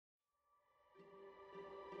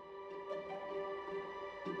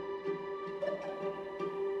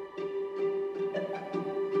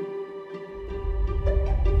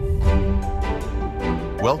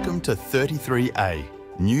Welcome to 33A,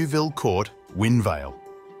 Neuville Court, Wynn, Vale.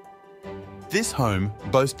 This home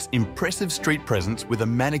boasts impressive street presence with a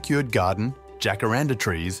manicured garden, jacaranda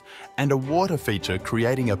trees, and a water feature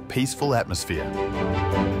creating a peaceful atmosphere.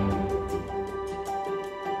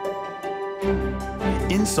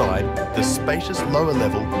 Inside, the spacious lower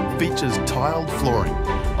level features tiled flooring,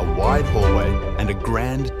 a wide hallway, and a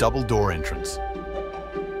grand double door entrance.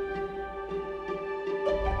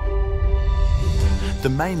 The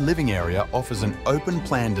main living area offers an open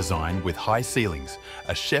plan design with high ceilings,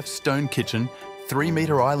 a chef's stone kitchen,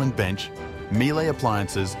 3-metre island bench, Miele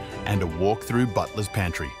appliances, and a walk-through butler's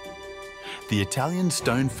pantry. The Italian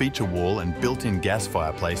stone feature wall and built-in gas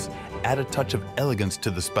fireplace add a touch of elegance to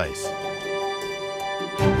the space.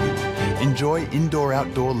 Enjoy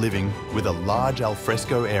indoor-outdoor living with a large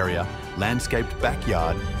alfresco area, landscaped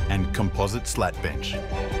backyard, and composite slat bench.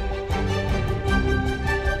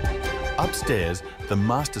 Upstairs, the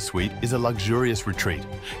master suite is a luxurious retreat,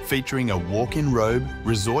 featuring a walk-in robe,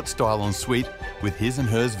 resort-style ensuite with his and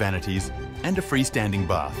hers vanities and a freestanding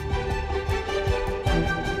bath.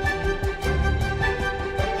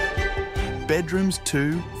 Bedrooms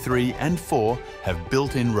 2, 3 and 4 have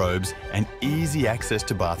built-in robes and easy access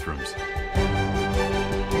to bathrooms.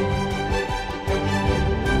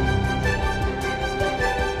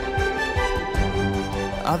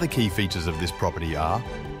 Other key features of this property are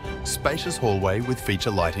spacious hallway with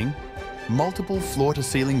feature lighting, multiple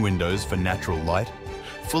floor-to-ceiling windows for natural light,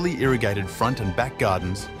 fully irrigated front and back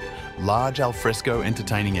gardens, large alfresco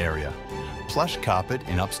entertaining area, plush carpet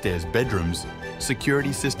in upstairs bedrooms,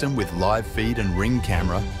 security system with live feed and ring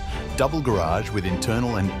camera, double garage with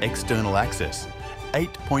internal and external access,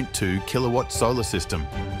 8.2 kilowatt solar system,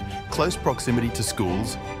 close proximity to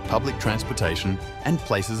schools, public transportation and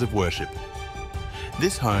places of worship.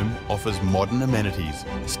 This home offers modern amenities,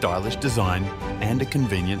 stylish design and a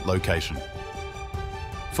convenient location.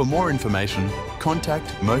 For more information, contact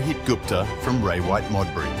Mohit Gupta from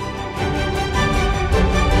Modbury.